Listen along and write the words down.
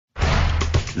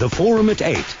The Forum at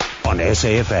 8 on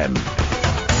SAFM.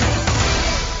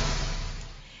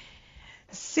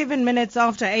 7 minutes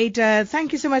after 8.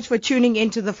 Thank you so much for tuning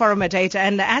into the Forum at 8.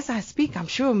 And as I speak, I'm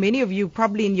sure many of you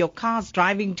probably in your cars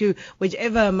driving to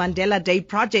whichever Mandela Day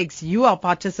projects you are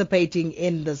participating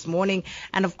in this morning.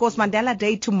 And of course, Mandela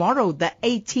Day tomorrow, the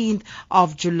 18th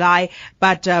of July.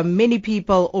 But many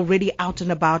people already out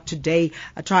and about today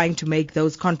are trying to make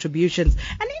those contributions.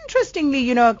 And interestingly,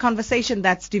 a conversation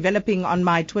that's developing on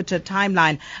my Twitter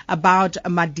timeline about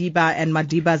Madiba and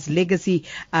Madiba's legacy.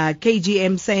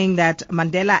 KGM saying that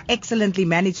Mandela excellently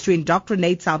managed to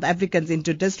indoctrinate South Africans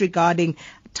into disregarding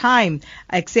time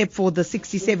except for the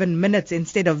 67 minutes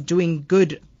instead of doing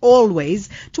good always.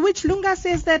 To which Lunga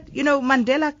says that,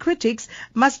 Mandela critics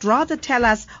must rather tell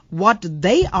us what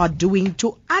they are doing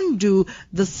to undo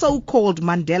the so-called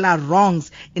Mandela wrongs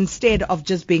instead of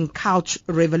just being couch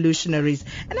revolutionaries.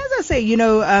 And as I say, you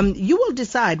will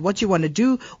decide what you want to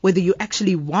do, whether you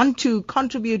actually want to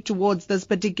contribute towards this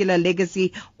particular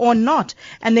legacy or not.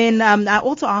 And then I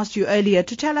also asked you earlier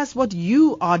to tell us what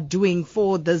you are doing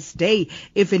for this day,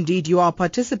 if indeed you are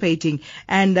participating.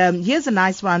 And here's a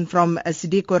nice one from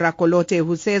Sidiko Rakolote,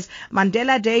 who says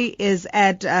Mandela Day is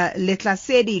at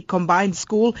Letlasedi Combined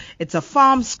School. It's a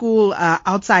farm school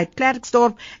outside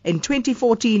Klerksdorp. In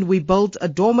 2014, we built a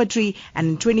dormitory, and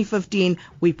in 2015,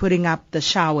 we're putting up the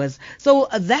showers. So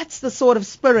that's the sort of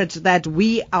spirit that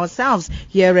we ourselves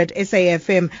here at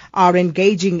SAFM are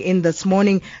engaging in this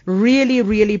morning. Really,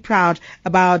 really proud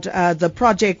about the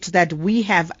project that we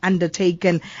have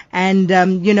undertaken. And,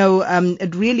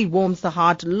 it really warms the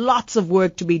heart. Lots of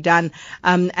work to be done.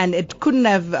 And it couldn't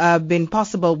have been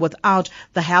possible without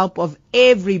the help of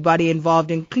everybody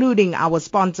involved, including our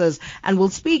sponsors. And we'll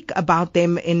speak about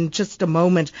them in just a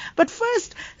moment. But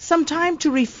first, some time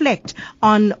to reflect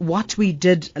on what we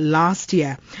did last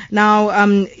year. Now,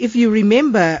 if you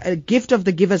remember, a Gift of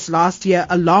the Givers last year,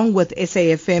 along with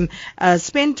SAFM,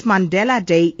 spent Mandela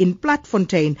Day in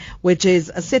Platfontein, which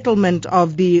is a settlement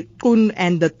of the Kun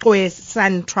and the Toy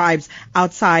San tribes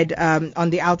outside,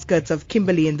 on the outskirts of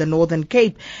Kimberley in the Northern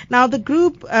Cape. Now, the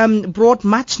group brought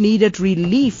much needed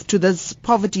relief to this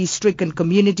poverty-stricken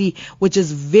community, which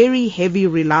is very heavily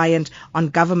reliant on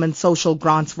government social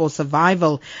grants for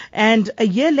survival. And a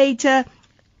year later,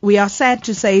 we are sad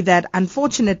to say that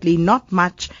unfortunately not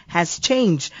much has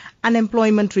changed.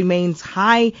 Unemployment remains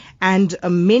high and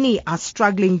many are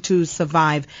struggling to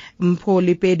survive. Mpho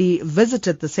Lipedi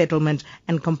visited the settlement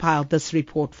and compiled this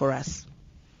report for us.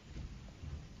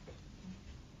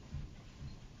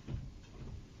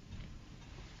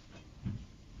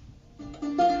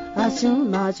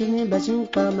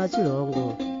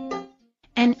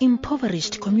 An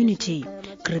impoverished community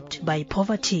gripped by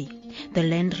poverty. The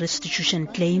land restitution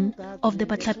claim of the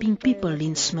Batlaping people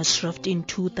in Smutsrift in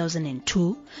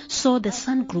 2002 saw the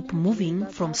Sun Group moving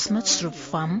from Smutsrift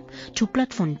Farm to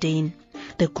Platfontein.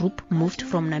 The group moved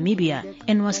from Namibia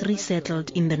and was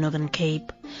resettled in the Northern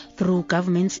Cape. Through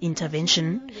government's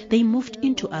intervention, they moved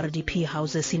into RDP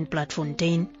houses in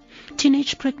Platfontein.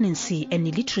 Teenage pregnancy and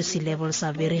illiteracy levels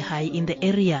are very high in the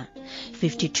area.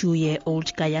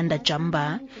 52-year-old Kayanda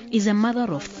Jamba is a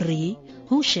mother of 3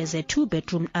 who shares a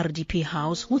 2-bedroom RDP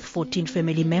house with 14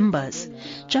 family members.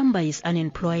 Jamba is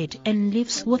unemployed and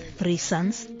lives with 3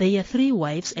 sons, their 3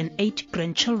 wives and 8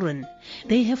 grandchildren.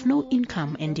 They have no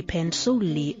income and depend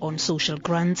solely on social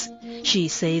grants. She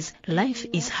says life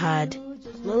is hard.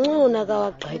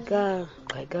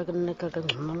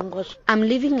 I'm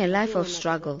living a life of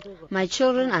struggle. My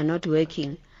children are not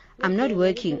working. I'm not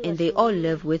working and they all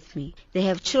live with me. They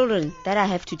have children that I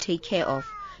have to take care of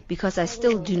because I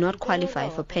still do not qualify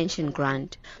for pension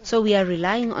grant. So we are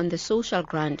relying on the social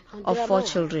grant of 4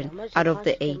 children out of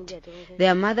the 8.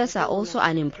 Their mothers are also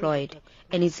unemployed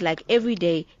and it's like every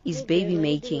day is baby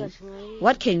making.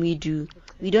 What can we do?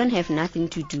 We don't have nothing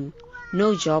to do.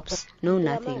 No jobs, no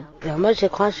nothing.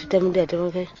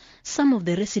 Some of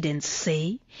the residents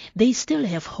say they still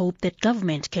have hope that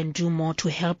government can do more to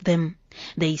help them.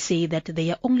 They say that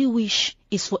their only wish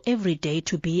is for every day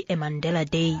to be a Mandela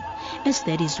Day, as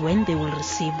that is when they will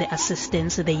receive the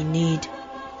assistance they need.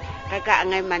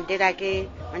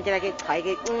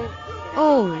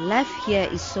 Oh, life here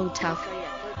is so tough.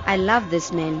 I love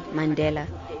this man, Mandela,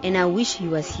 and I wish he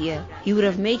was here. He would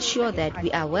have made sure that we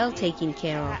are well taken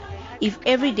care of. If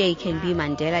every day can be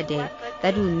Mandela Day,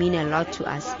 that will mean a lot to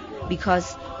us,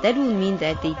 because that will mean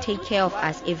that they take care of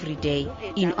us every day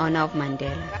in honor of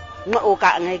Mandela.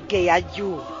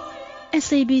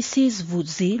 SABC's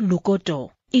Vudzi Lukoto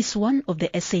is one of the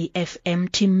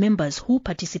SAFM team members who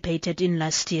participated in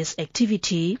last year's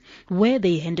activity where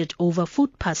they handed over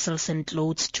food parcels and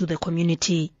loads to the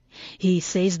community. He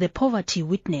says the poverty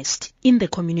witnessed in the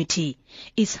community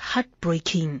is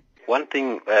heartbreaking. One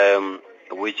thing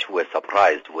which we're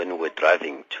surprised when we were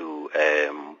driving to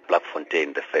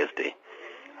Bloemfontein the first day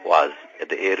was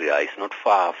the area is not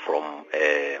far from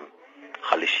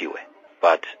Galeshewe,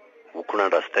 but we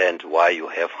couldn't understand why you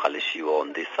have Galeshewe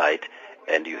on this side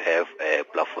and you have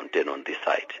Bloemfontein on this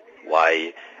side.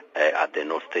 Why are they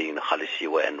not staying in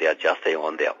Galeshewe and they are just staying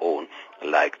on their own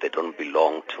like they don't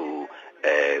belong to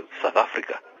South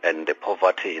Africa? And the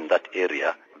poverty in that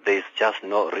area, there's just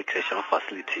no recreational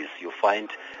facilities. You find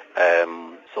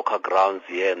soccer grounds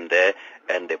here and there,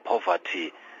 and the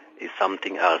poverty is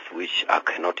something else which I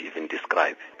cannot even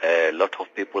describe. A lot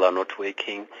of people are not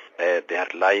working. They are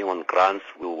lying on grants.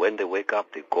 When they wake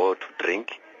up, they go to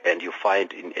drink, and you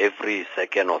find in every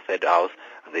second or third house,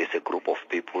 there's a group of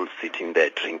people sitting there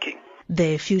drinking.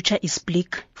 The future is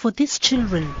bleak for these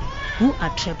children who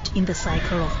are trapped in the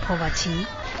cycle of poverty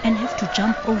and have to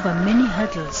jump over many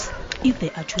hurdles if they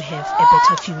are to have a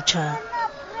better future.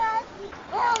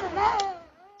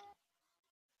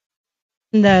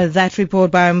 That report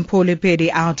by Mpole Pedi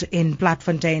out in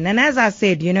Bloemfontein. And as I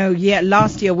said,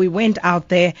 last year we went out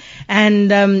there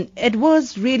and it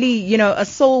was really, a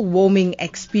soul-warming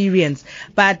experience.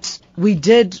 But we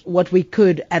did what we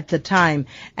could at the time.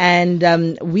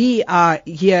 And we are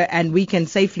here and we can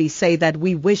safely say that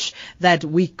we wish that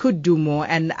we could do more.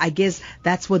 And I guess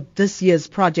that's what this year's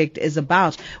project is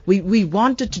about. We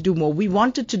wanted to do more. We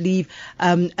wanted to leave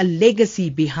a legacy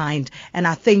behind. And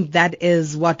I think that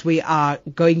is what we are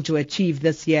going to achieve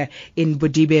this year in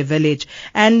Budibe Village.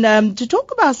 And to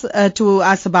talk about to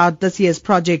us about this year's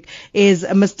project is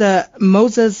Mr.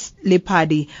 Moses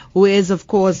Lepadi, who is, of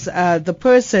course, the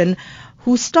person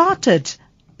who started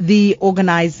the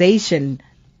organization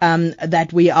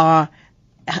that we are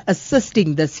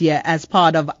assisting this year as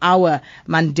part of our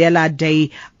Mandela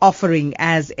Day offering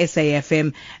as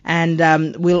SAFM.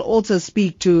 And we'll also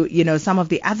speak to, some of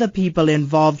the other people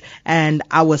involved and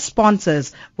our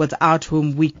sponsors without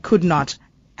whom we could not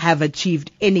have achieved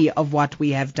any of what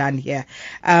we have done here.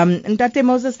 And Dr.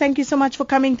 Moses, thank you so much for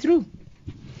coming through.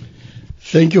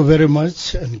 Thank you very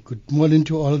much, and good morning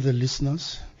to all the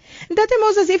listeners. Dr.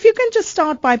 Moses, if you can just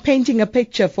start by painting a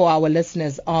picture for our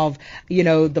listeners of,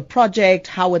 the project,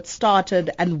 how it started,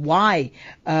 and why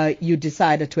you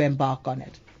decided to embark on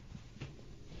it.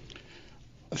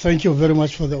 Thank you very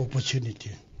much for the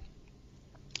opportunity.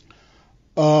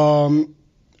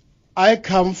 I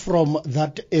come from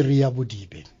that area,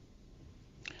 Budibe.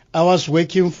 I was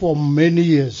working for many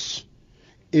years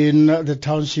in the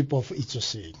township of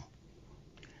Itsoseng.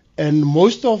 And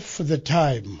most of the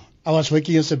time, I was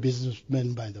working as a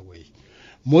businessman, by the way.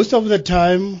 Most of the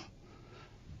time,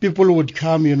 people would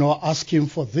come, asking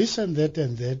for this and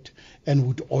that, and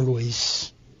would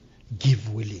always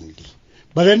give willingly.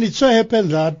 But then it so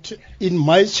happened that in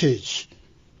my church,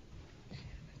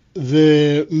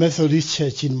 the Methodist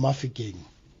Church in Mafeking,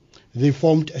 they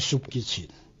formed a soup kitchen.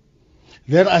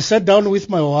 Then I sat down with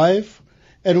my wife,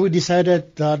 and we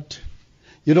decided that,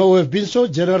 we've been so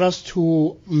generous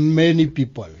to many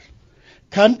people.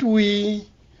 Can't we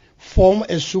form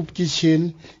a soup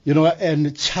kitchen,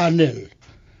 and channel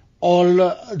all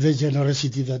the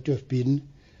generosity that we've been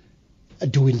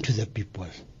doing to the people?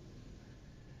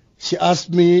 She asked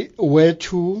me where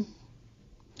to.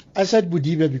 I said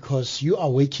Budibe because you are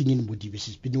working in Budibe.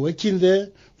 She's been working there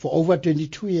for over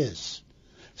 22 years.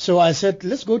 So I said,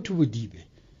 let's go to Budibe.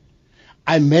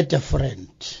 I met a friend.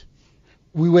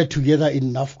 We were together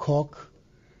in Nafkok.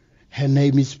 Her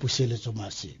name is Puselezo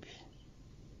Masebe.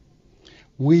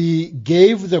 We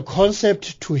gave the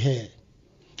concept to her,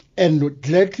 and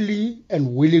gladly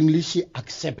and willingly she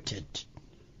accepted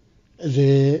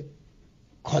the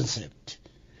concept.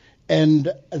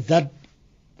 And that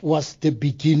was the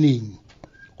beginning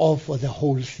of the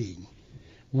whole thing.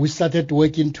 We started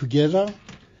working together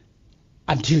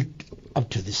until up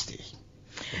to this day.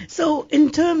 So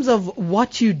in terms of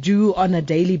what you do on a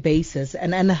daily basis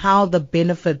and how the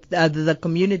benefit, the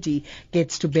community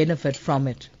gets to benefit from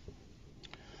it.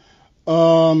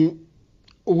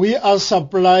 We are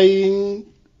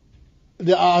supplying,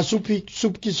 our soup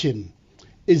kitchen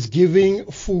is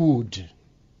giving food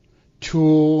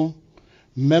to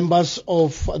members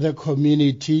of the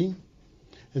community,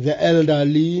 the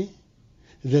elderly,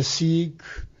 the sick,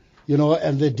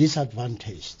 and the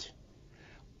disadvantaged.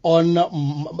 On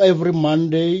every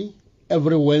Monday,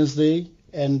 every Wednesday,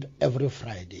 and every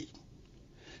Friday.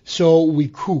 So we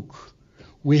cook.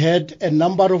 We had a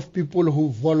number of people who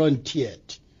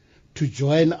volunteered to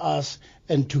join us,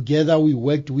 and together we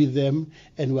worked with them,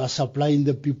 and we are supplying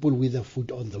the people with the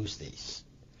food on those days.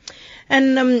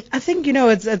 And I think,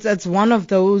 it's one of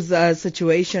those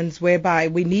situations whereby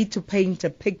we need to paint a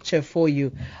picture for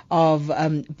you of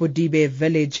Budibe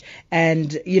village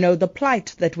and, the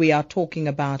plight that we are talking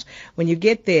about. When you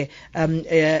get there,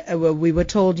 we were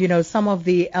told, some of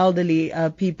the elderly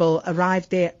people arrived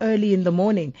there early in the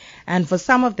morning. And for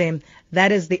some of them,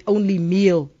 that is the only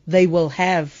meal they will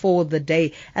have for the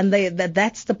day. And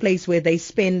that's the place where they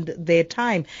spend their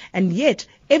time. And yet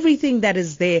everything that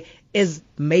is there is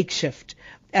makeshift.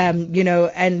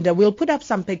 And we'll put up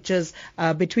some pictures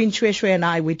between Shweshwe and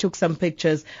I. We took some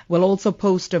pictures. We'll also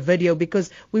post a video because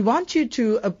we want you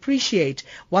to appreciate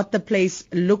what the place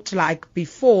looked like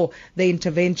before the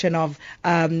intervention of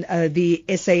the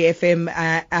SAFM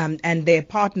and their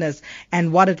partners,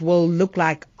 and what it will look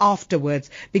like afterwards,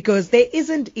 because there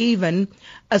isn't even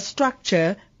a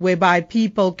structure whereby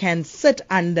people can sit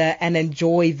under and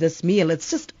enjoy this meal. It's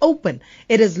just open.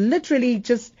 It is literally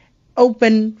just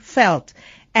open felt.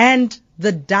 And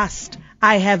the dust.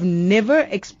 I have never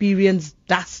experienced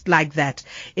dust like that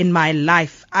in my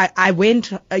life. I went,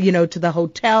 to the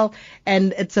hotel,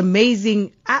 and it's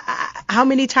amazing how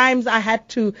many times I had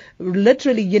to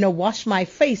literally, wash my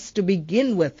face to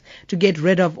begin with to get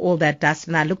rid of all that dust.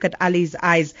 And I look at Ali's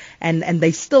eyes and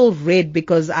they still red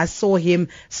because I saw him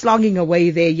slogging away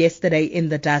there yesterday in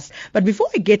the dust. But before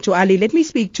I get to Ali, let me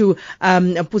speak to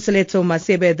Puseletso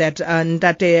Masebe that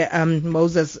Ntate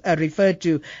Moses referred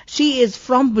to. She is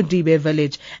from Budibe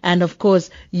village, and of course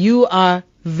you are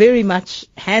very much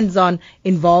hands-on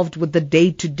involved with the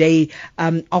day-to-day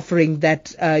offering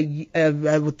that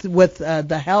with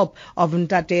the help of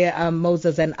Ntate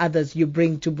Moses and others you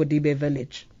bring to Budibe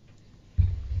village.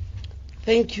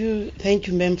 Thank you,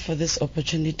 ma'am, for this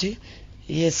opportunity.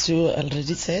 Yes, you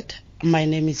already said, my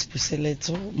name is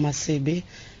Puseletso Masebe,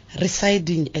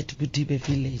 residing at Budibe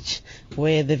village,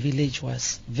 where the village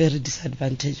was very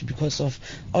disadvantaged because of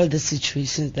all the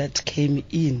situations that came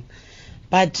in.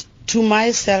 But to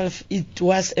myself, it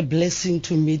was a blessing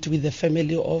to meet with the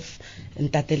family of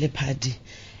Ntate Lepadi.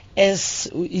 As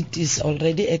it is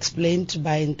already explained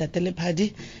by Ntate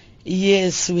Lepadi,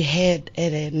 yes, we had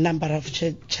a number of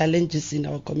challenges in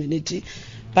our community,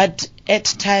 but at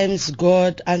times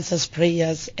God answers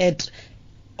prayers at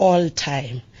all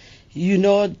time.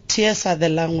 Tears are the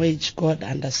language God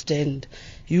understands.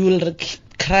 You will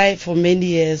cry for many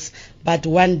years, but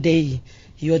one day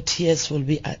your tears will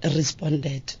be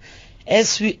responded.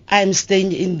 As I'm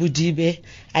staying in Budibe,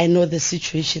 I know the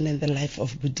situation and the life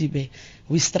of Budibe.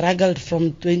 We struggled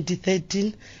from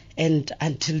 2013 and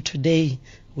until today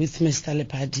with Mr.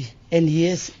 Lepadi. And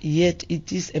yes, yet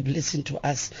it is a blessing to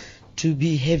us to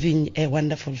be having a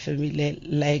wonderful family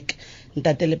like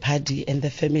Ntate Lepadi and the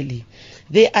family.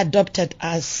 They adopted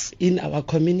us in our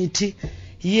community.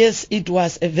 Yes, it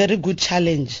was a very good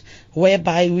challenge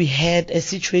whereby we had a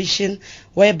situation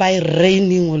whereby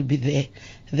raining will be there.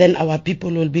 Then our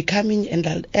people will be coming,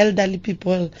 and elderly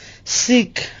people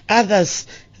sick. Others,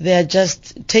 they are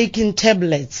just taking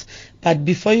tablets. But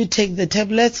before you take the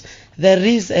tablets, there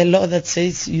is a law that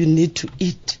says you need to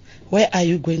eat. Where are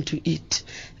you going to eat?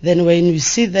 Then when we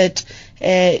see that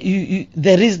there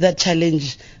is that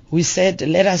challenge, we said,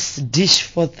 let us dish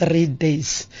for 3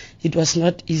 days. It was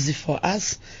not easy for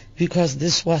us because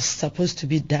this was supposed to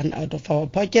be done out of our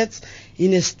pockets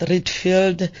in a street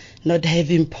field, not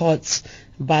having pots.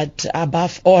 But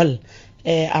above all,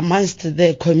 amongst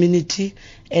the community,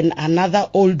 and another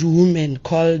old woman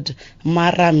called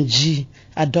Maramji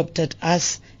adopted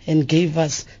us and gave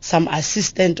us some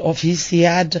assistance of his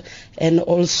yard and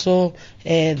also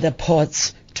the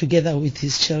pots together with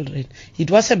his children. It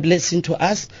was a blessing to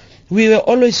us. We were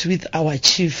always with our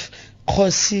chief,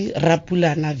 Khosi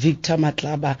Rapulana Victor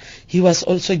Matlaba. He was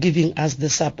also giving us the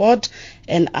support,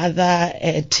 and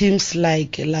other teams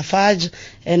like Lafarge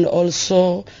and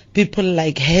also people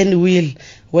like Handwheel.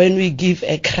 When we give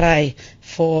a cry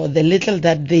for the little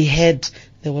that they had,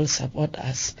 they will support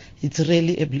us. It's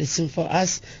really a blessing for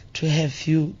us to have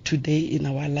you today in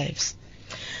our lives.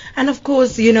 And of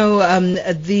course,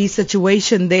 the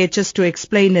situation there, just to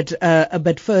explain it a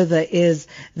bit further, is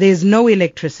there's no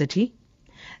electricity.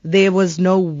 There was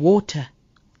no water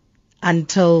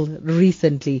until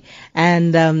recently.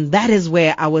 And that is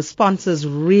where our sponsors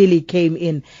really came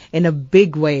in a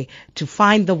big way to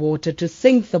find the water, to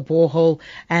sink the borehole.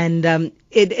 And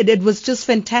it was just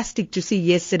fantastic to see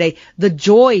yesterday the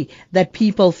joy that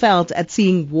people felt at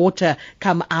seeing water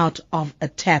come out of a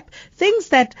tap. Things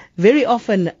that very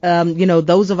often,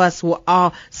 those of us who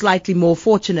are slightly more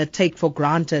fortunate take for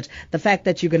granted. The fact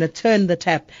that you're going to turn the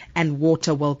tap and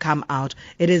water will come out.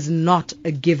 It is not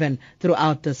a given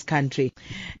throughout this country. country.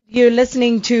 You're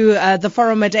listening to the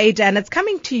Forum at 8, and it's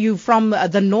coming to you from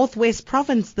the Northwest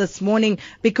Province this morning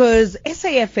because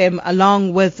SAFM,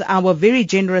 along with our very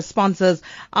generous sponsors,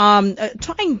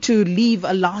 trying to leave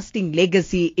a lasting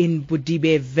legacy in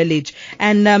Budibe village.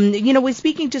 And, we're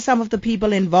speaking to some of the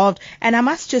people involved, and I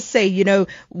must just say,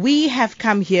 we have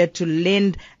come here to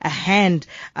lend a hand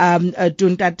to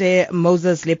Ntate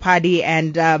Moses Lepadi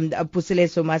and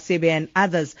Puseleso Masebe and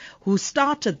others who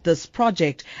started this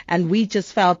project, and we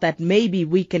just felt that maybe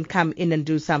we can come in and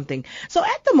do something. So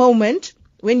at the moment,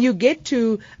 when you get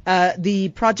to the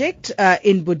project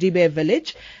in Budibe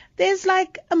village, there's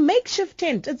like a makeshift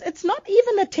tent. It's not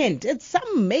even a tent. It's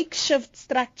some makeshift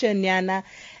structure, Nyana.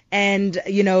 And,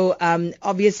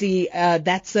 obviously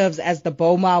that serves as the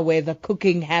boma where the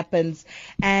cooking happens.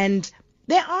 And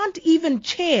there aren't even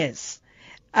chairs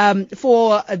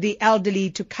for the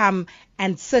elderly to come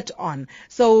and sit on.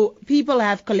 So people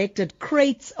have collected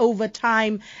crates over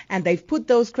time, and they've put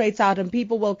those crates out, and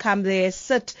people will come there,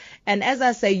 sit. And as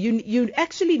I say, you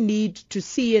actually need to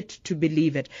see it to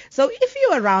believe it. So if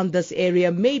you're around this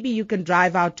area, maybe you can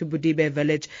drive out to Budibe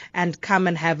village and come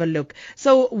and have a look.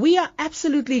 So we are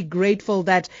absolutely grateful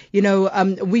that,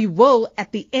 we will,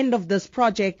 at the end of this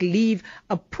project, leave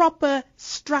a proper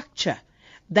structure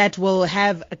that will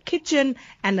have a kitchen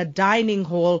and a dining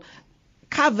hall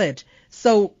covered.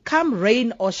 So come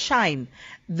rain or shine,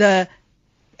 the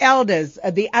elders,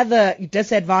 the other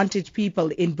disadvantaged people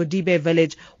in Budibe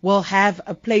village will have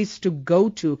a place to go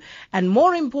to. And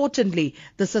more importantly,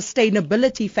 the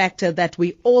sustainability factor that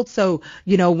we also,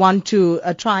 want to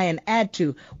try and add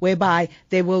to, whereby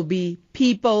there will be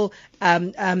people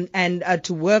and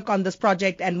to work on this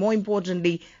project. And more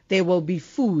importantly, there will be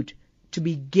food to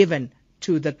be given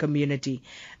to the community.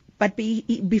 But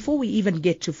before we even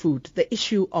get to food, the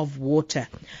issue of water.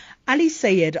 Ali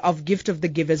Sayed of Gift of the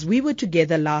Givers, we were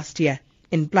together last year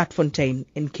in Platfontein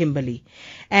in Kimberley.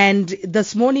 And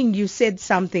this morning you said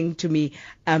something to me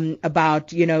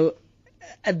about,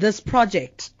 this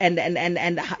project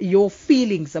and your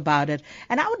feelings about it.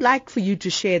 And I would like for you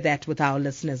to share that with our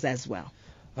listeners as well.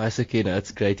 Hi, Sakina.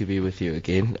 It's great to be with you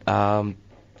again.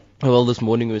 Well, this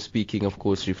morning we were speaking, of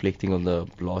course, reflecting on the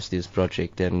last year's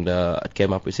project, and it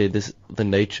came up, we said the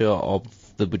nature of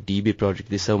the Budibe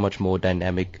project is so much more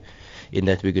dynamic in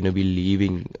that we're going to be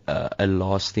leaving a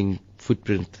lasting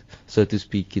footprint, so to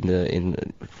speak,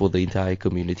 for the entire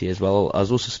community as well. I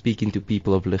was also speaking to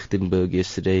people of Lichtenburg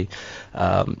yesterday.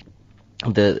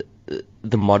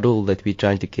 The model that we're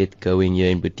trying to get going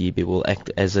here in Budibe will act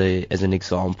as an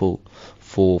example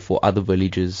for other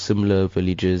villages, similar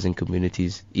villages and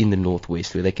communities in the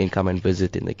Northwest, where they can come and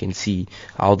visit and they can see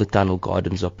how the tunnel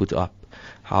gardens are put up,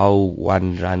 how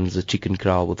one runs a chicken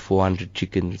kraal with 400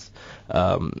 chickens,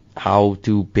 how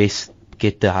to best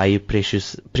get the higher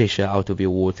pressure out of your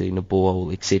water in a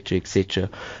borehole, etc., etc.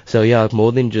 So yeah,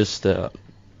 more than just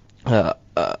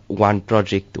one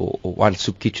project or one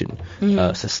soup kitchen,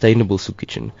 sustainable soup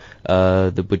kitchen.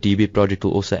 The Budibe project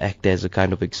will also act as a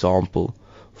kind of example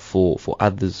for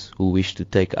others who wish to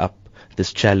take up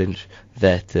this challenge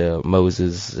that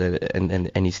Moses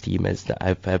and his team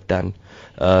have done.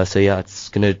 So yeah, it's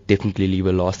going to definitely leave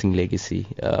a lasting legacy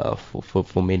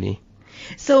for many.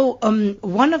 So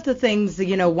one of the things,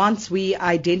 once we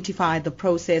identify the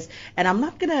process, and I'm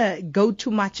not going to go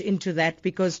too much into that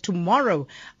because tomorrow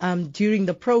during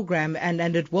the program,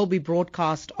 and it will be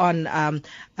broadcast on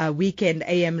Weekend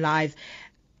AM Live,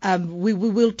 we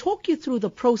will talk you through the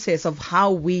process of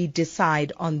how we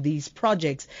decide on these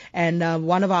projects. And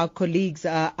one of our colleagues,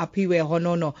 Apiwe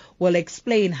Honono, will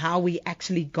explain how we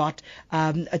actually got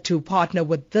to partner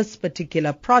with this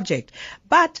particular project.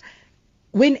 But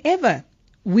whenever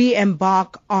we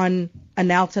embark on a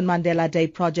Nelson Mandela Day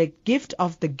project, Gift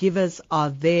of the Givers are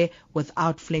there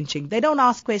without flinching. They don't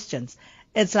ask questions.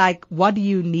 It's like, what do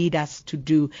you need us to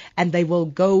do? And they will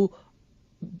go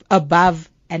above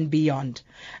and beyond.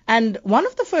 And one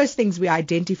of the first things we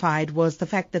identified was the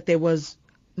fact that there was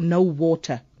no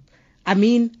water. I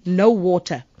mean, no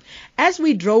water. As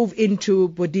we drove into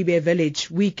Budibe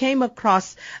village, we came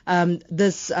across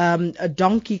this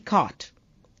donkey cart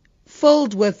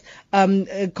filled with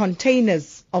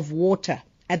containers of water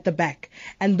at the back.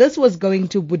 And this was going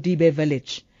to Budibe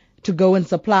village to go and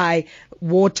supply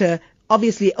water,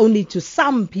 obviously only to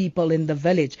some people in the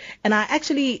village. And I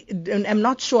actually am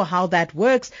not sure how that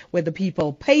works, whether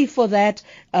people pay for that.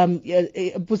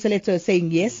 Puseleto is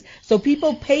saying yes. So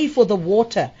people pay for the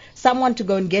water, someone to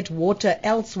go and get water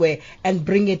elsewhere and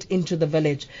bring it into the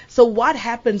village. So what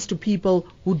happens to people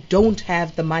who don't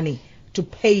have the money to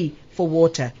pay for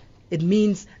water? it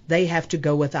means they have to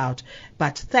go without.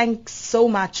 But thanks so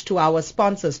much to our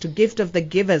sponsors, to Gift of the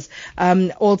Givers,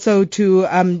 also to,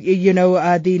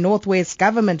 the Northwest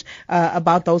government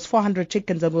about those 400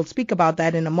 chickens, and we'll speak about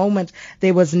that in a moment.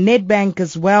 There was Nedbank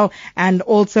as well, and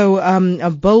also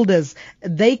Builders.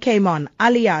 They came on,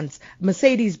 Allianz,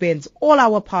 Mercedes-Benz, all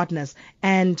our partners.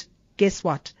 And guess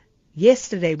what?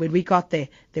 Yesterday when we got there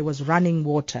was running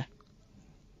water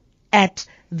at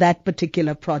that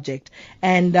particular project.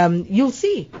 And you'll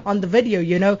see on the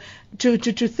video, to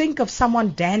think of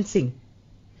someone dancing,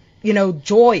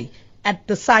 joy at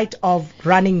the sight of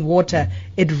running water,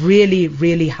 it really,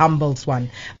 really humbles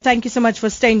one. Thank you so much for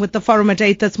staying with the Forum at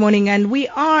 8 this morning. And we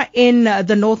are in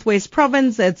the Northwest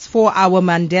Province. It's for our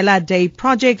Mandela Day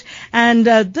project. And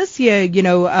this year,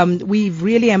 we've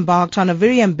really embarked on a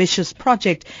very ambitious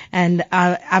project. And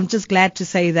I'm just glad to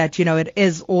say that, it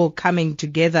is all coming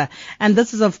together. And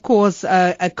this is, of course,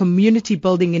 a community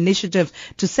building initiative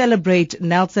to celebrate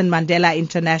Nelson Mandela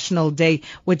International Day,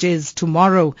 which is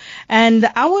tomorrow. And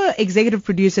our executive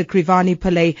producer, Krivani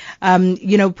Pillay,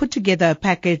 put together a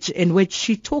package in which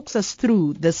she talks us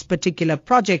through this particular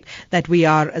project that we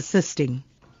are assisting.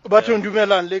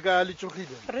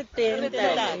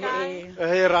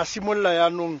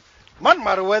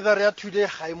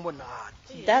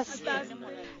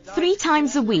 Three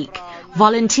times a week,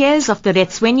 volunteers of the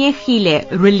Retswenye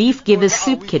Khile Relief Givers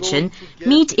Soup Kitchen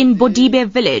meet in Bodibe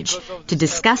village to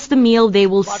discuss the meal they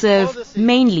will serve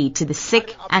mainly to the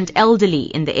sick and elderly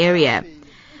in the area.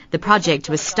 The project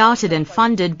was started and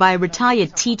funded by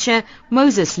retired teacher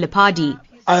Moses Lepadi.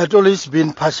 I had always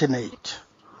been passionate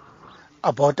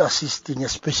about assisting,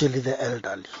 especially the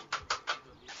elderly.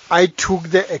 I took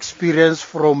the experience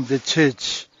from the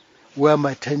church where I'm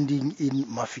attending in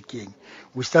Mafikeng.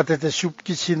 We started a soup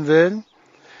kitchen then.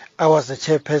 I was the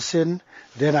chairperson.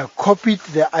 Then I copied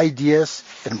the ideas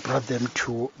and brought them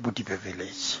to Bodibe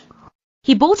village.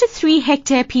 He bought a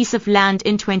 3-hectare piece of land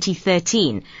in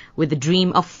 2013 with the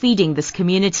dream of feeding this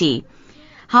community.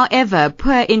 However,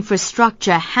 poor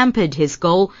infrastructure hampered his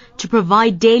goal to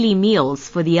provide daily meals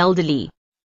for the elderly.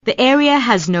 The area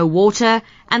has no water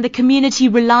and the community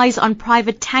relies on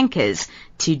private tankers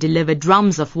to deliver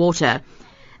drums of water.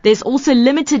 There's also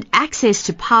limited access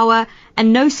to power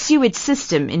and no sewage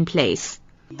system in place.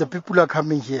 The people are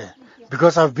coming here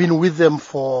because I've been with them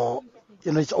for,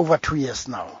 it's over 2 years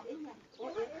now.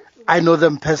 I know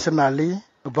them personally,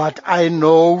 but I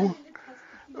know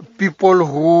people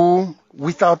who,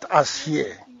 without us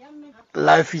here,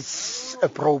 life is a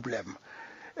problem.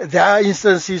 There are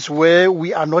instances where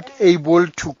we are not able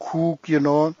to cook,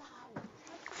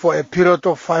 for a period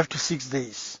of 5 to 6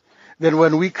 days. Then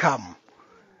when we come,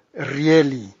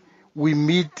 really, we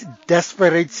meet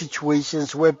desperate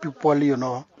situations where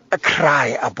people,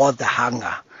 cry about the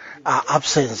hunger. Our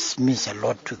absence means a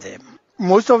lot to them.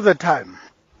 Most of the time,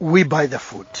 we buy the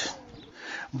food,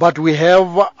 but we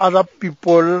have other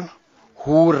people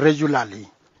who regularly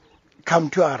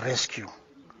come to our rescue.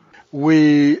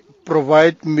 We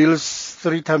provide meals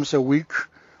 3 times a week,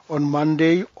 on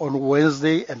Monday, on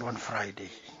Wednesday, and on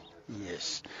Friday.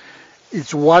 Yes,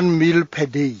 it's 1 meal per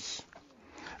day.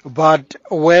 But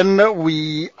when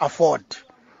we afford,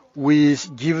 we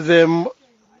give them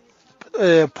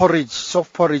porridge,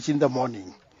 soft porridge in the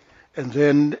morning, and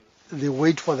then they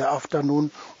wait for the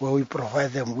afternoon where we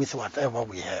provide them with whatever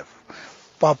we have.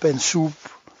 Pap and soup,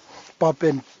 pap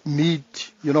and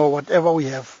meat, whatever we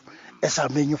have as a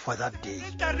menu for that day.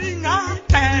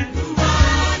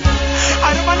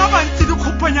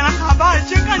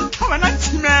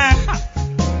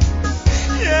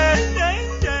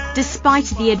 Despite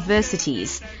the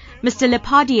adversities, Mr.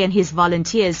 Lepadi and his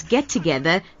volunteers get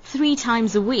together 3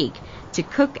 times a week to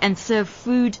cook and serve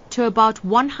food to about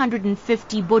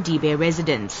 150 Bodibe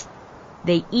residents.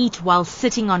 They eat while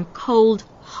sitting on cold,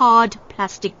 hard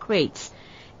plastic crates.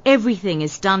 Everything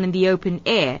is done in the open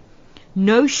air.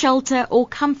 No shelter or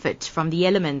comfort from the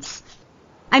elements.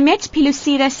 I met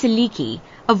Pilusira Siliki,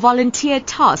 a volunteer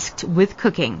tasked with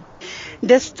cooking.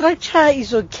 The structure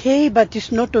is okay, but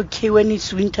it's not okay when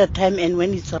it's winter time and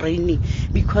when it's raining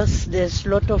because there's a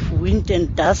lot of wind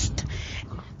and dust.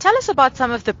 Tell us about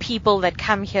some of the people that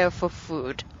come here for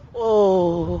food.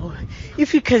 Oh,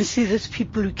 if you can see these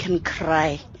people, you can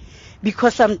cry.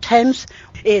 Because sometimes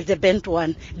the bent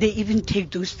one, they even take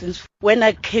those things. When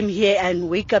I came here and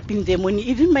wake up in the morning,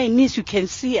 even my niece, you can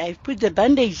see, I put the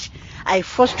bandage. I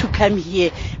forced to come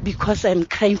here because I'm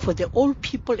crying for the old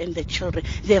people and the children.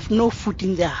 They have no food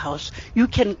in their house. You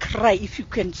can cry if you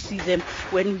can see them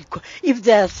when we go. If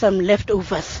there are some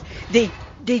leftovers, they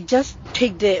just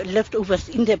take the leftovers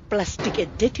in the plastic, a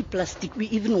dirty plastic. We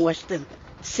even wash them.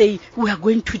 say, we are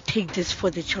going to take this for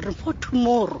the children for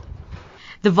tomorrow.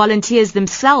 The volunteers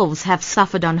themselves have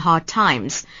suffered on hard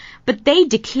times, but they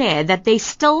declare that they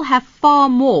still have far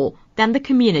more than the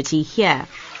community here.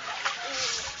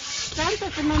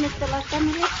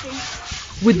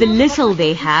 With the little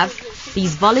they have,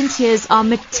 these volunteers are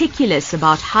meticulous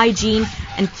about hygiene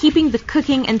and keeping the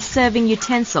cooking and serving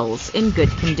utensils in good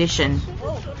condition.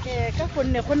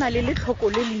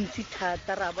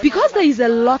 Because there is a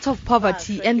lot of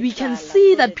poverty and we can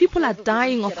see that people are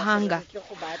dying of hunger.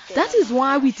 That is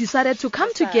why we decided to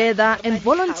come together and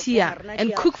volunteer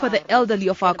and cook for the elderly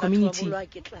of our community.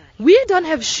 We don't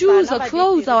have shoes or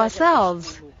clothes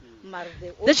ourselves.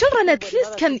 The children at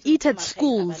least can eat at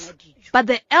schools, but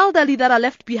the elderly that are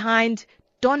left behind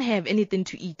don't have anything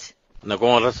to eat.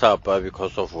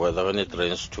 Because of weather, when it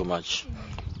rains too much,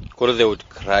 they would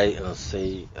cry and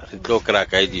say,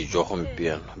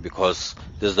 because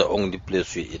this is the only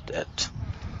place we eat at.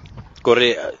 I'll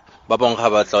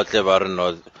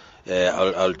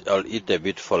eat a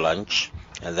bit for lunch,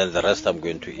 and then the rest I'm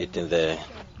going to eat in the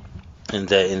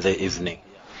evening.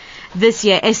 This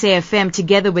year, SAFM,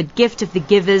 together with Gift of the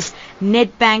Givers,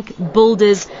 Nedbank,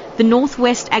 Builders, the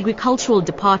Northwest Agricultural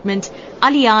Department,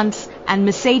 Allianz, and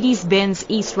Mercedes-Benz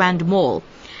East Rand Mall,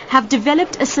 have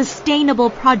developed a sustainable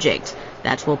project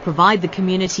that will provide the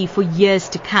community for years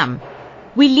to come.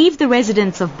 We leave the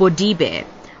residents of Bodibe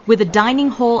with a dining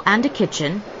hall and a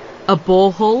kitchen, a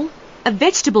borehole, a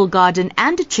vegetable garden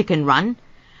and a chicken run,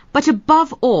 but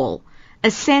above all, a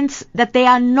sense that they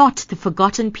are not the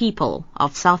forgotten people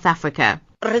of South Africa.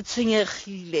 Re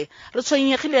tshwenyegile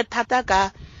thata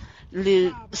ka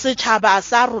le setšhaba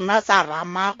sa rona sa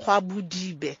Ramakgwa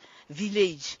Bodibe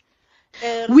village.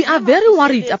 We are very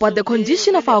worried about the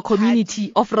condition of our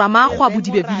community of Ramakgwa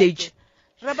Bodibe village.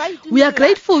 We are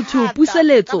grateful to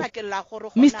Puseletso,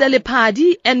 Mr.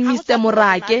 Lepadi and Mr.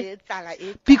 Morake.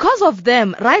 Because of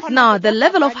them, right now the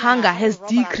level of hunger has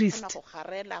decreased.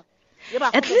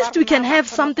 At least we can have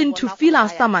something to fill our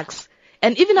stomachs.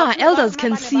 And even our elders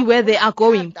can see where they are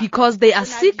going because they are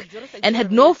sick and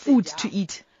had no food to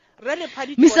eat.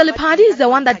 Mr. Lepadi is the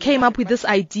one that came up with this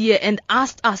idea and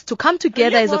asked us to come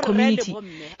together as a community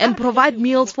and provide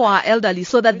meals for our elderly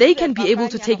so that they can be able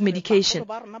to take medication.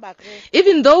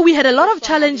 Even though we had a lot of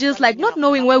challenges like not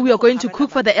knowing where we were going to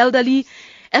cook for the elderly,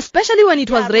 especially when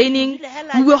it was raining,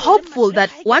 we were hopeful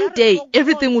that one day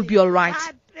everything would be all right.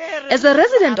 As a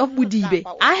resident of Bodibe,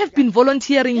 I have been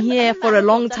volunteering here for a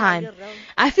long time.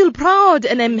 I feel proud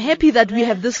and I'm happy that we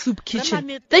have this soup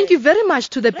kitchen. Thank you very much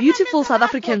to the beautiful South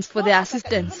Africans for their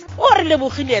assistance.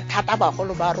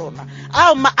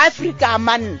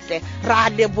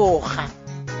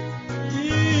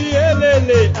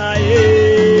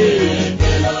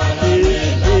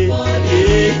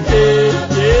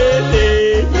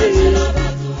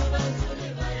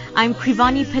 I'm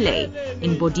Krivani Pillay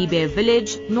in Bodibe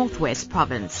Village, Northwest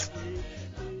Province.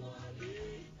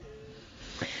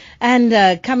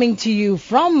 And coming to you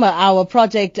from our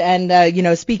project and,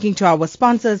 speaking to our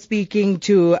sponsors, speaking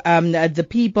to the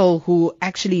people who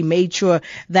actually made sure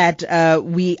that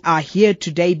we are here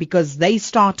today because they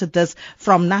started this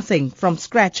from nothing, from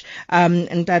scratch,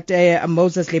 and that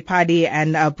Moses Lepadi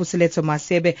and Puseletso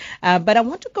Masebe. But I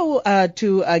want to go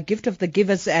to Gift of the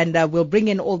Givers, and we'll bring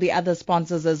in all the other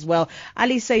sponsors as well.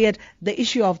 Ali Sayed, the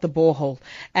issue of the borehole.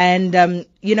 And,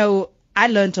 I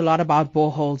learned a lot about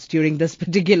boreholes during this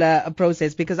particular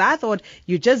process because I thought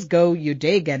you just go, you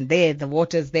dig, and there, the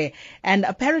water's there. And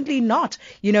apparently not.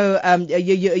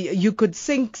 You could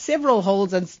sink several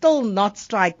holes and still not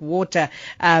strike water.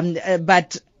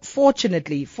 But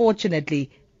fortunately,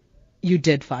 you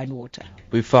did find water.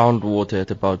 We found water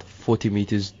at about 40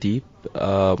 meters deep,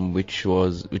 which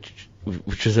was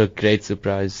a great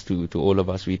surprise to all of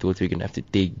us. We thought we were going to have to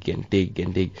dig and dig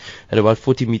and dig. At about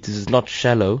 40 meters, it's not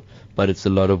shallow, but it's a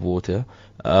lot of water.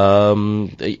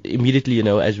 Immediately,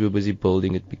 as we were busy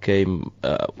building, it became,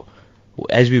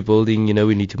 as we're building,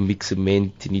 we need to mix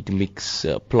cement, you need to mix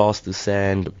plaster,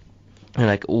 sand,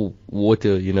 and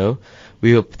water,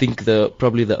 We think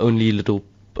probably the only little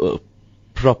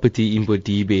property in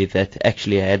Bodibe that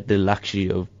actually had the luxury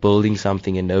of building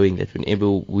something and knowing that whenever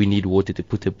we need water to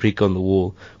put a brick on the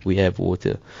wall, we have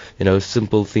water.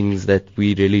 Simple things that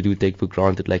we really do take for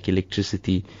granted, like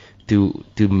electricity, to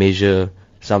measure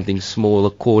something small.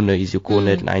 A corner is your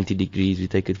corner at 90 degrees. We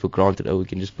take it for granted. We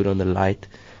can just put on the light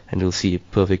and we'll see a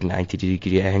perfect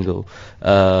 90-degree angle.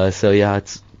 It's a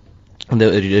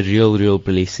real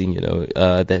blessing,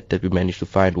 that we managed to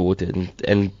find water.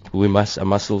 And I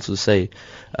must also say,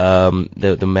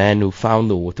 the man who found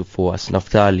the water for us,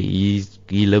 Naftali,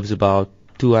 he lives about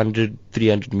 200,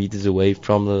 300 meters away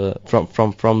from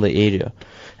the area.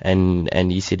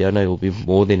 And he said, oh no, he'll be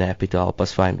more than happy to help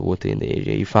us find water in the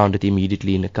area. He found it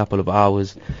immediately in a couple of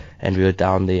hours, and we were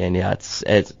down there. And yeah,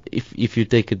 if you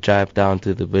take a drive down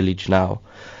to the village now,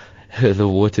 the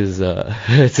water's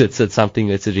it's something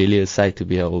that's really a sight to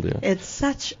behold. Yeah. It's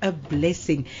such a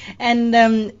blessing.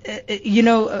 And you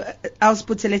know,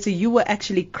 Ausputseletso, you were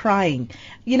actually crying.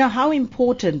 You know, how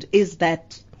important is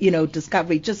that, you know,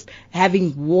 discovery, just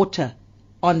having water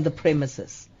on the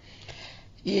premises?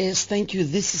 Yes, thank you.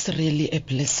 This is really a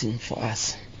blessing for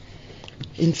us.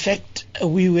 In fact,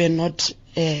 we were not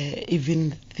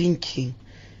even thinking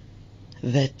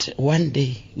that one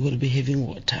day we'll be having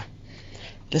water.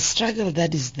 The struggle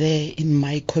that is there in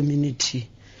my community,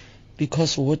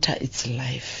 because water is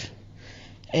life.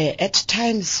 At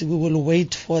times we will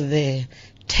wait for the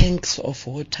tanks of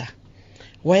water,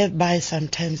 whereby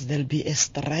sometimes there'll be a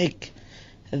strike,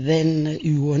 then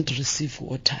you won't receive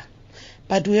water.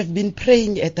 But we have been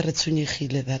praying at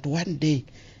Retsunyegile that one day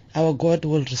our God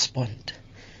will respond.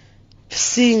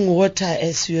 Seeing water,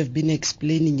 as you have been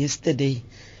explaining yesterday,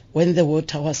 when the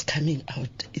water was coming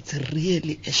out, it's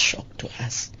really a shock to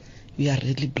us. We are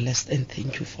really blessed, and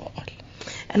thank you for all.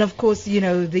 And of course, you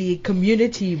know, the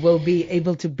community will be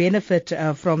able to benefit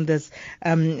from this,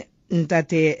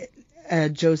 Ntate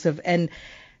Joseph. And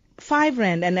 5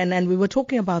 Rand, and we were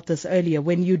talking about this earlier,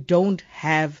 when you don't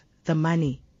have the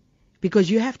money, because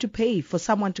you have to pay for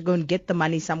someone to go and get the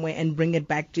money somewhere and bring it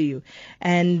back to you.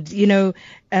 And, you know,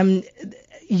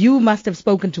 you must have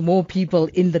spoken to more people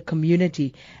in the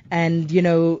community. And, you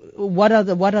know, what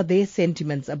are their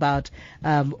sentiments about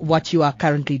what you are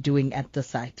currently doing at the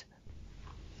site?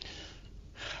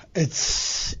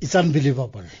 It's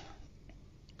unbelievable.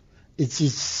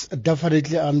 It's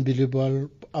definitely unbelievable.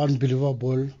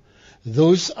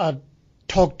 Those are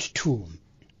talked to.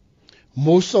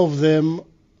 Most of them,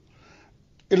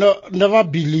 you know, never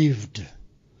believed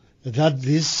that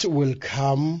this will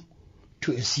come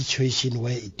to a situation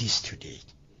where it is today.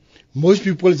 Most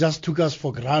people just took us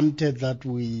for granted that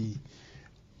we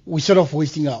sort of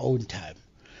wasting our own time.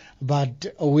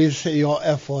 But with your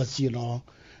efforts, you know,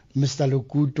 Mr.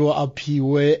 Lokuto,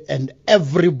 Apiwe, and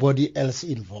everybody else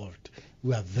involved,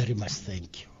 we are very much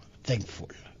thankful.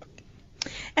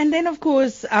 And then, of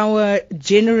course, our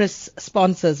generous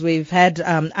sponsors. We've had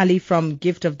Ali from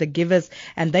Gift of the Givers,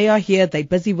 and they are here. They're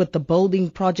busy with the building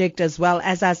project as well.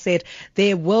 As I said,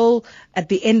 there will, at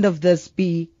the end of this,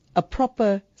 be a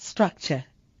proper structure,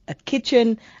 a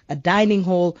kitchen, a dining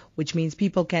hall, which means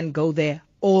people can go there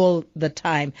all the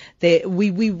time.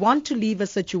 We want to leave a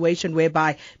situation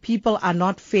whereby people are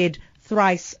not fed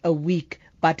thrice a week,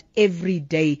 but every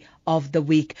day of the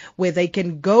week, where they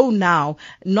can go now,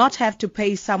 not have to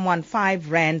pay someone 5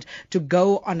 Rand to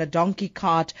go on a donkey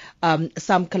cart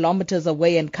some kilometers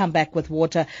away and come back with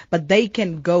water, but they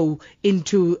can go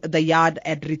into the yard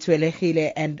at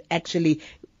Retsunyegile and actually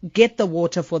get the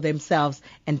water for themselves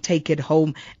and take it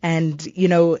home. And, you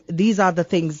know, these are the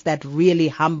things that really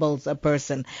humbles a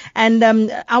person. And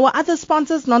our other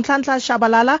sponsors, Nonhlanhla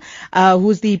Shabalala,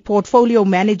 who's the portfolio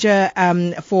manager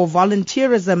for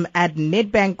volunteerism at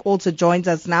Nedbank, also joins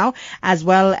us now, as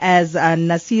well as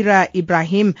Nasira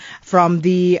Ibrahim from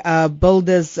the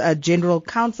Builders General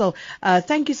Council.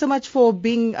 Thank you so much for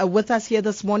being with us here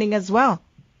this morning as well.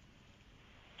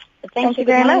 Thank you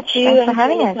very much. Thanks for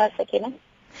having us.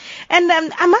 And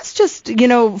I must just, you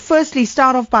know, firstly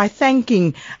start off by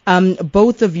thanking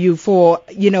both of you for,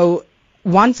 you know,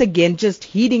 once again, just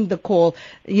heeding the call.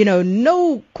 You know,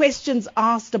 no questions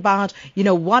asked about, you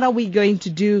know, what are we going to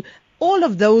do? All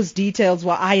of those details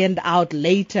were ironed out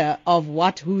later of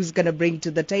who's going to bring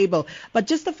to the table. But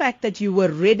just the fact that you were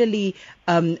readily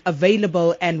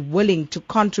available and willing to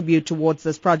contribute towards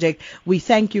this project, we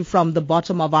thank you from the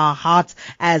bottom of our hearts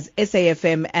as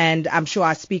SAFM, and I'm sure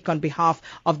I speak on behalf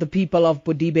of the people of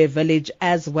Budibe Village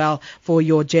as well for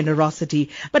your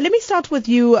generosity. But let me start with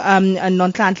you,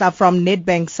 Nonhlanhla, from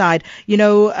Nedbank side. You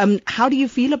know, how do you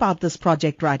feel about this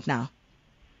project right now?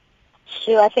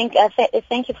 Sure, I think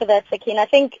thank you for that, Sakina. I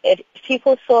think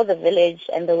people saw the village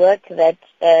and the work that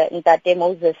Ntate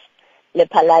Moses,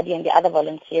 Lephaladi, and the other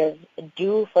volunteers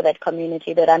do for that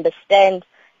community, that understand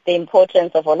the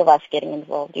importance of all of us getting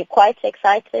involved. You're quite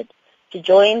excited to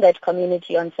join that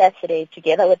community on Saturday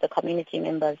together with the community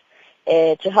members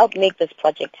to help make this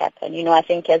project happen. You know, I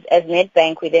think as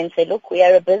Nedbank, we then say, look, we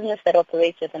are a business that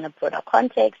operates within a broader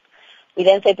context. We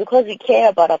then say, because we care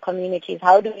about our communities,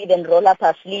 how do we then roll up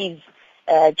our sleeves,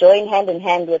 join hand in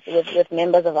hand with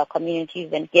members of our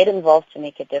communities and get involved to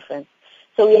make a difference.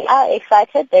 So we are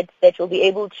excited that we'll be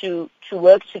able to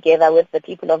work together with the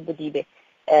people of Budibe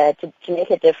to make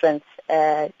a difference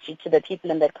to the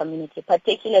people in that community,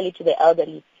 particularly to the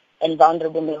elderly and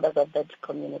vulnerable members of that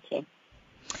community.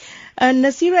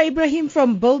 Nasira Ibrahim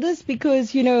from Builders,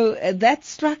 because, that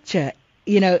structure,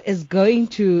 is going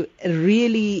to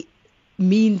really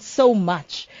mean so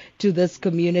much to this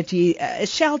community, a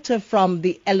shelter from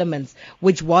the elements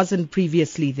which wasn't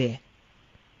previously there.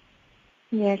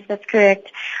 Yes, that's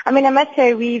correct. I mean, I must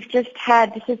say this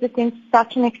has been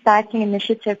such an exciting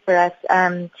initiative for us.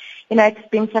 It's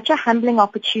been such a humbling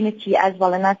opportunity as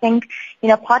well. And I think,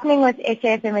 partnering with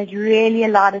SAFM has really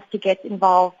allowed us to get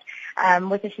involved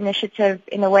with this initiative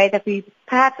in a way that we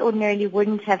perhaps ordinarily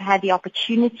wouldn't have had the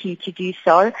opportunity to do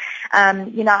so.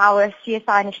 Our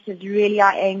CSI initiatives really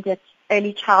are aimed at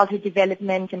early childhood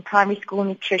development and primary school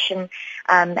nutrition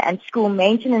and school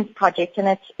maintenance projects.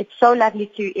 And it's so lovely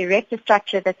to erect a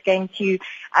structure that's going to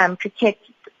protect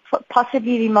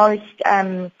possibly the most,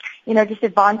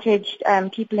 disadvantaged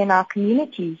people in our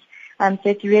communities. So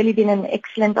it's really been an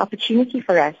excellent opportunity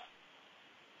for us.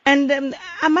 And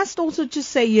I must also just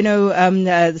say,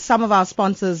 some of our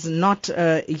sponsors not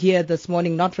here this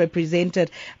morning, not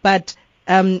represented, but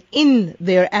in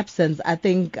their absence, I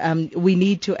think we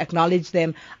need to acknowledge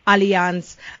them.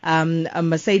 Allianz,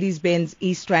 Mercedes-Benz,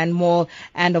 East Rand Mall,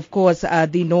 and of course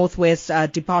the Northwest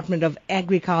Department of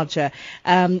Agriculture,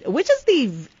 which is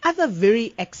the other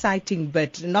very exciting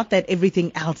bit. Not that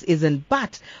everything else isn't,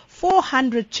 but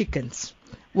 400 chickens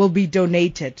will be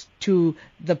donated to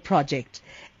the project.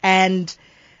 And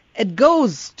it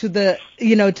goes to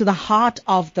the heart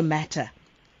of the matter.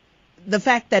 The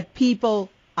fact that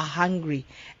people are hungry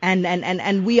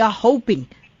and we are hoping,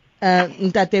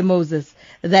 Ntate Moses,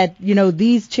 that,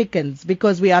 these chickens,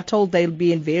 because we are told they'll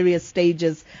be in various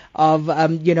stages of,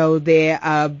 their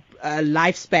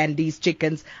lifespan, these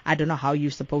chickens. I don't know how you're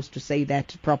supposed to say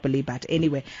that properly, but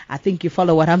anyway, I think you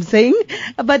follow what I'm saying.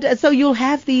 But so you'll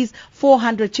have these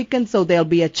 400 chickens, so there'll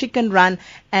be a chicken run.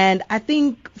 And I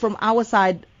think from our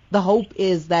side, the hope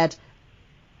is that,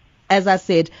 as I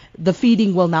said, the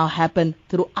feeding will now happen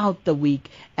throughout the week,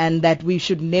 and that we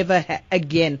should never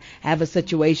again have a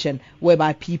situation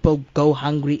whereby people go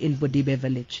hungry in Budibe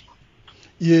village.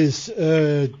 Yes,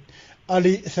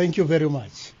 Ali, thank you very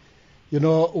much.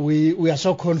 We are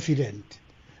so confident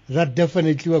that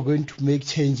definitely we are going to make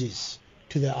changes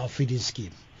to our feeding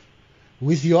scheme.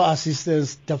 With your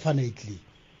assistance, definitely,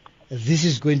 this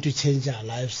is going to change our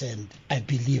lives, and I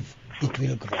believe it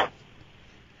will grow.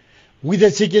 With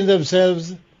the chickens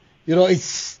themselves, it's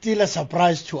still a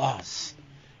surprise to us.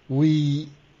 We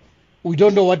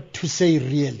don't know what to say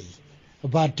really,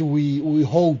 but we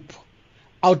hope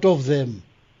out of them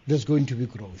there's going to be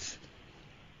growth.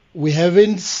 We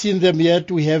haven't seen them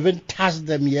yet, we haven't touched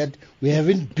them yet, we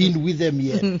haven't been with them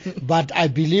yet. But I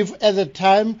believe at the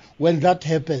time when that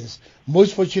happens,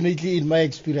 most fortunately in my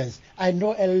experience, I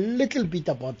know a little bit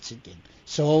about chicken.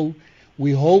 So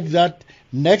we hope that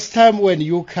next time when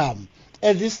you come,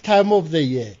 at this time of the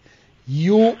year,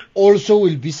 you also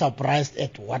will be surprised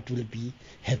at what will be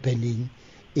happening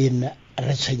in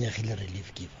Retshwenyehile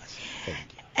Relief Givers. Thank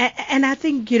you. And I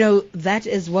think, that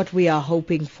is what we are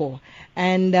hoping for.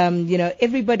 And,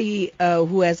 everybody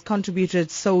who has contributed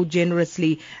so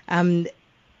generously,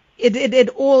 it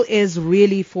all is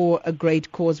really for a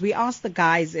great cause. We asked the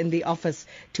guys in the office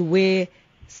to wear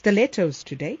stilettos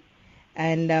today.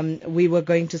 And we were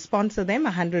going to sponsor them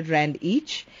 100 Rand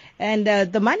each. And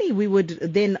the money we would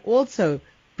then also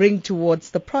bring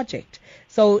towards the project.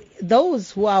 So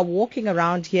those who are walking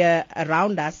around here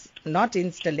around us, not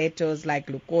in stilettos like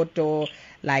Lukoto,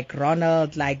 like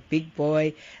Ronald, like Big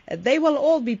Boy, they will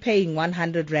all be paying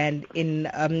 100 Rand in,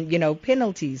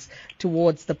 penalties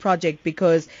towards the project,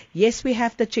 because yes, we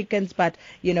have the chickens, but,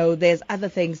 there's other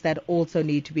things that also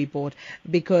need to be bought,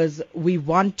 because we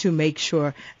want to make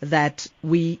sure that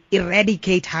we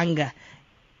eradicate hunger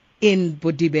in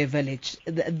Budibe village.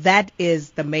 That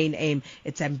is the main aim.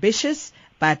 It's ambitious,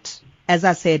 but as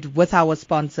I said, with our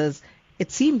sponsors,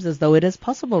 it seems as though it is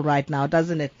possible right now,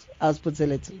 doesn't it,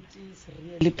 Aspuzelethu? It is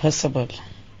really possible.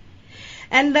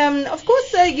 And of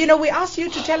course, we asked you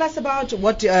to tell us about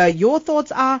what your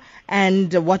thoughts are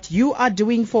and what you are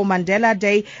doing for Mandela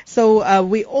Day. So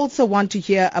we also want to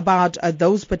hear about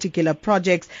those particular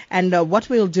projects. And what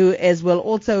we'll do is we'll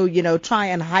also, try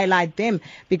and highlight them,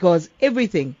 because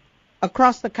everything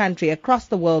across the country, across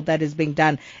the world that is being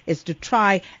done is to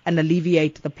try and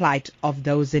alleviate the plight of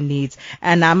those in need.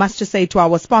 And I must just say to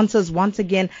our sponsors, once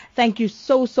again, thank you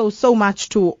so much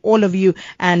to all of you.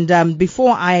 And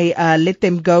before I let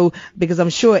them go, because I'm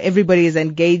sure everybody is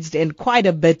engaged in quite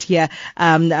a bit here,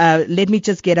 let me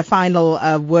just get a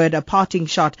final word, a parting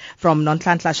shot from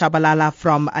Nonhlanhla Shabalala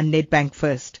from Nedbank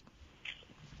first.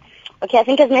 Okay, I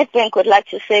think as Nedbank would like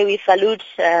to say we salute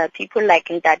people like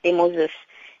Ntate Moses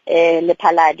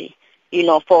Lephaladi,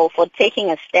 for taking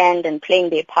a stand and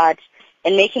playing their part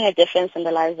and making a difference in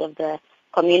the lives of the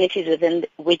communities within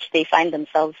which they find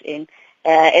themselves in.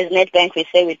 As Nedbank, we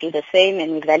say we do the same,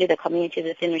 and we value the communities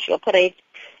within which we operate,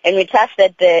 and we trust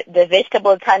that the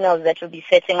vegetable tunnels that we'll be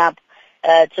setting up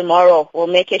tomorrow will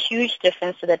make a huge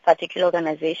difference to that particular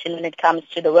organization when it comes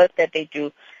to the work that they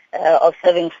do of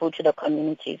serving food to the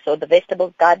community. So the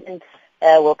vegetable garden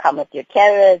will come with your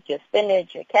carrots, your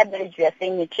spinach, your cabbage. We are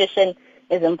saying nutrition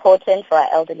is important for our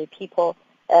elderly people.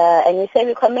 And we say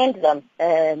we commend them.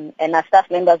 And our staff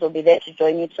members will be there to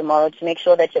join you tomorrow to make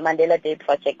sure that your Mandela Day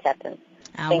project happens.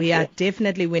 We are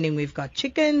definitely winning. We've got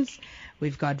chickens,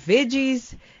 we've got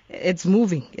veggies. It's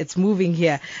moving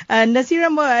here.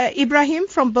 Nasira Ibrahim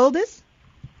from Builders.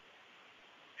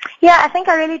 Yeah, I think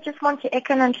I really just want to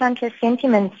echo Nonhlanhla's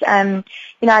sentiments. I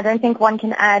don't think one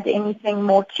can add anything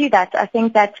more to that. I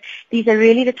think that these are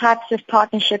really the types of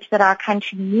partnerships that our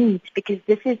country needs, because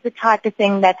this is the type of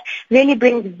thing that really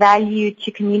brings value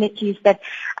to communities that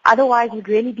otherwise would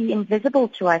really be invisible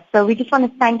to us. So we just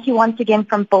want to thank you once again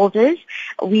from Builders.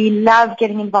 We love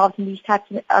getting involved in these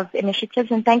types of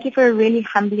initiatives, and thank you for a really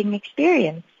humbling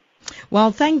experience.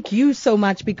 Well, thank you so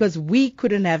much, because we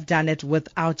couldn't have done it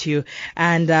without you.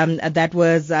 And that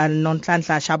was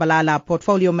Nonhlanhla Shabalala,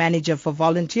 Portfolio Manager for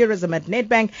Volunteerism at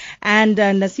Nedbank, and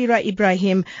Nasira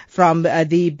Ibrahim from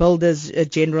the Builders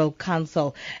General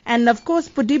Council. And of course,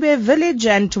 Budibe Village,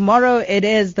 and tomorrow it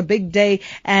is the big day,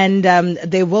 and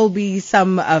there will be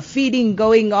some feeding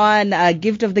going on,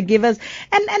 Gift of the Givers.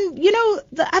 And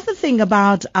the other thing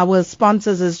about our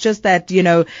sponsors is just that,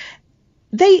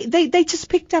 they just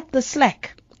picked up the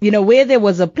slack. Where there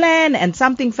was a plan and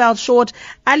something fell short,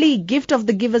 Ali, Gift of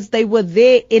the Givers, they were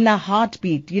there in a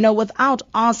heartbeat, without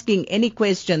asking any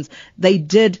questions. They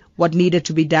did what needed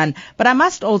to be done. But I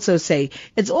must also say,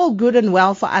 it's all good and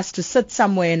well for us to sit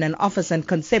somewhere in an office and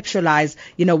conceptualize,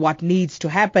 what needs to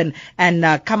happen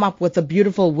and come up with a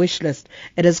beautiful wish list.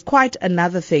 It is quite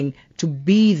another thing to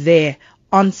be there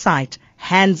on site,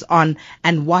 hands-on,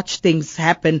 and watch things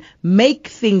happen, make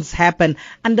things happen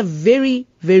under very,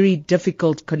 very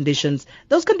difficult conditions.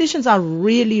 Those conditions are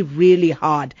really, really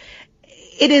hard.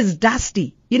 It is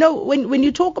dusty. When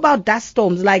you talk about dust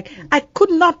storms, like, I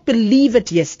could not believe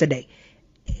it yesterday.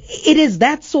 It is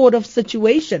that sort of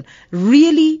situation.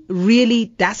 Really, really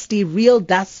dusty, real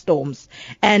dust storms.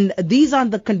 And these are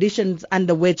the conditions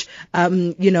under which,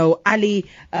 Ali,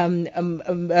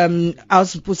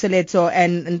 Puseletso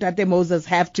and Ntate Moses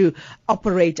have to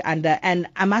operate under. And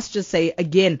I must just say,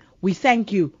 again, we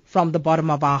thank you from the bottom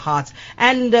of our hearts.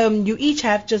 And you each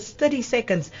have just 30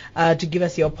 seconds to give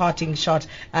us your parting shot.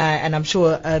 And I'm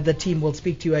sure the team will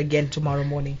speak to you again tomorrow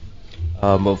morning.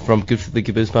 From Gift to the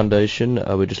Givers Foundation,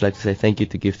 I would just like to say thank you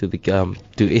to Gift to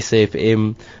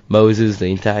SAFM, Moses, the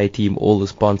entire team, all the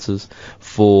sponsors,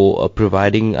 for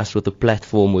providing us with a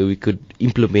platform where we could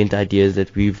implement ideas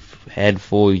that we've had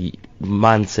for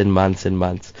months and months and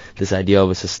months. This idea of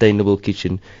a sustainable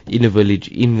kitchen in a village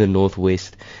in the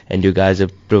northwest, and you guys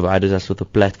have provided us with a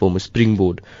platform, a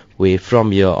springboard, where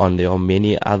from here on there are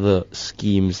many other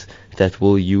schemes that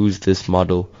will use this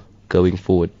model going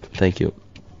forward. Thank you.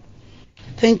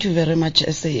 Thank you very much,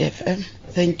 SAFM.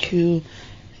 Thank you,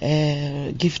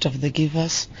 Gift of the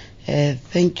Givers.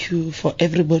 Thank you for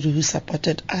everybody who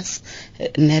supported us,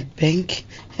 Nedbank,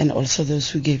 and also those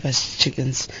who gave us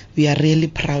chickens. We are really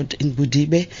proud in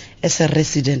Budibe, as a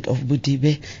resident of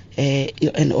Budibe,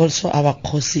 and also our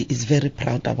Khosi is very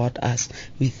proud about us.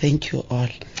 We thank you all.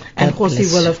 And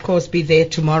Khosi will, of course, be there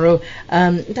tomorrow.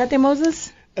 Ntate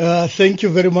Moses? Thank you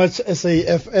very much,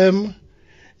 SAFM.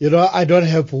 I don't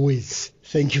have words.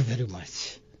 Thank you very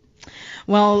much.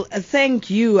 Well, thank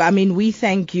you. I mean, we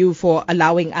thank you for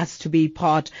allowing us to be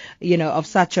part, of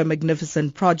such a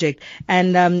magnificent project.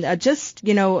 And just,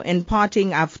 in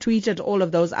parting, I've tweeted all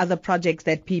of those other projects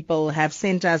that people have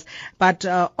sent us. But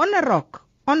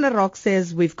On a Rock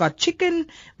says we've got chicken,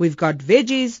 we've got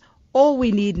veggies. All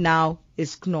we need now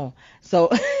is knorr.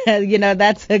 So,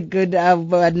 that's a good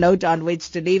note on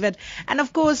which to leave it. And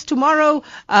of course, tomorrow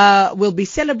we'll be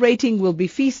celebrating, we'll be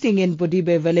feasting in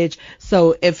Budibe Village.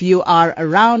 So if you are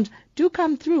around, do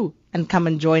come through. and come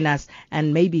and join us,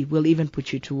 and maybe we'll even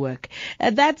put you to work.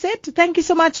 That's it. Thank you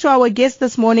so much to our guest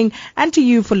this morning and to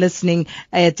you for listening.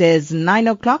 It is 9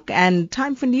 o'clock and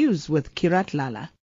time for news with Kirat Lala.